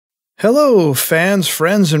Hello, fans,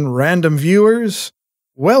 friends, and random viewers.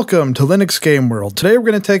 Welcome to Linux Game World. Today we're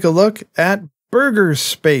going to take a look at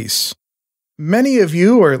BurgerSpace. Many of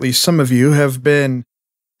you, or at least some of you, have been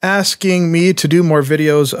asking me to do more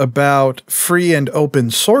videos about free and open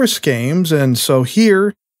source games, and so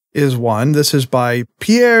here is one. This is by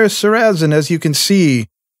Pierre Sarrazin, as you can see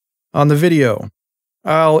on the video.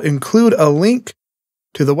 I'll include a link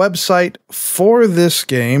to the website for this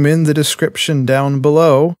game in the description down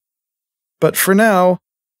below. But for now,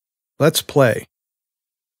 let's play.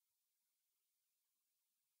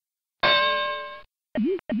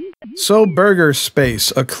 So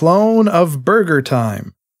BurgerSpace, a clone of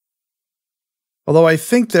BurgerTime. Although I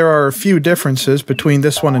think there are a few differences between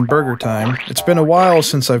this one and BurgerTime. It's been a while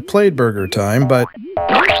since I've played BurgerTime, but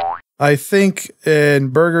I think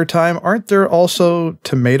in BurgerTime, aren't there also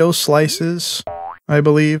tomato slices, I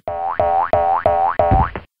believe?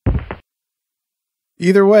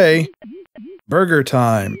 Either way,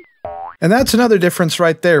 BurgerTime. And that's another difference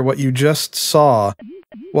right there. What you just saw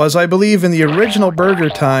was, I believe, in the original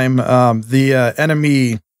BurgerTime, the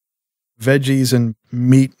enemy veggies and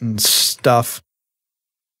meat and stuff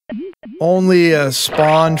only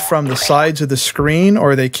spawned from the sides of the screen,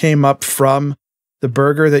 or they came up from the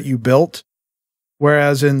burger that you built.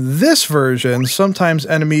 Whereas in this version, sometimes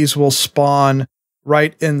enemies will spawn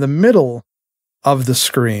right in the middle of the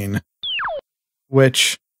screen,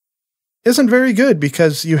 which isn't very good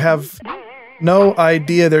because you have no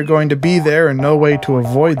idea they're going to be there and no way to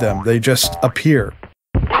avoid them. They just appear.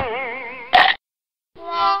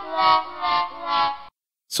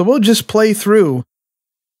 So we'll just play through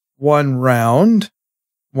one round,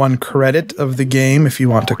 one credit of the game, if you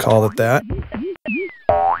want to call it that.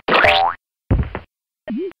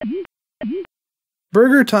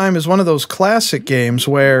 BurgerTime is one of those classic games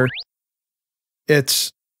where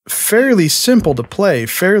it's fairly simple to play,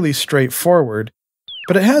 fairly straightforward,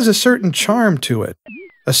 but it has a certain charm to it,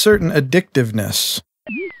 a certain addictiveness.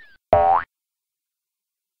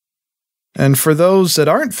 And for those that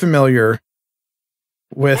aren't familiar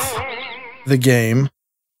with the game,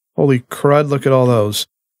 holy crud, look at all those.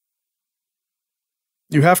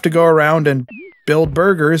 You have to go around and build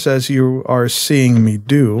burgers, as you are seeing me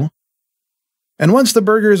do. And once the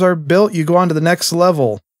burgers are built, you go on to the next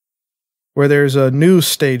level, where there's a new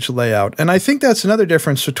stage layout. And I think that's another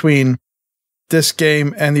difference between this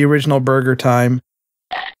game and the original BurgerTime,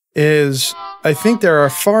 is I think there are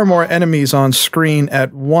far more enemies on screen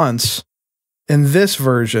at once in this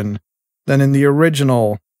version than in the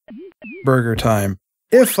original BurgerTime,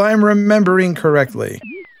 if I'm remembering correctly.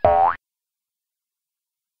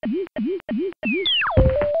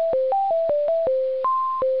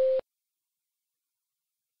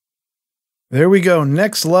 There we go,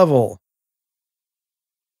 next level.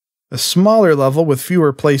 A smaller level with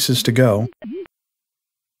fewer places to go.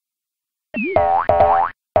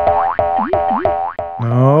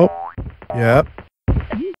 Nope. Yep.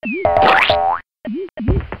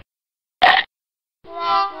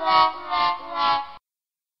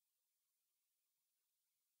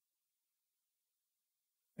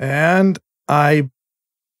 And I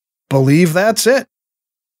believe that's it.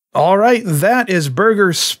 All right, that is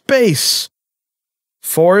BurgerSpace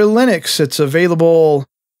for Linux. It's available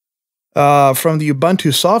from the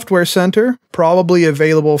Ubuntu Software Center, probably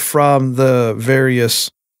available from the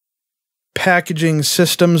various packaging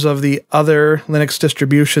systems of the other Linux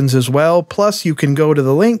distributions as well. Plus, you can go to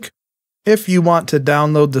the link if you want to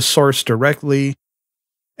download the source directly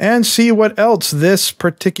and see what else this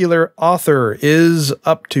particular author is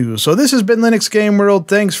up to. So this has been Linux Game World.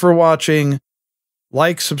 Thanks for watching.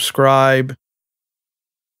 Like, subscribe,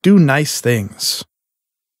 do nice things.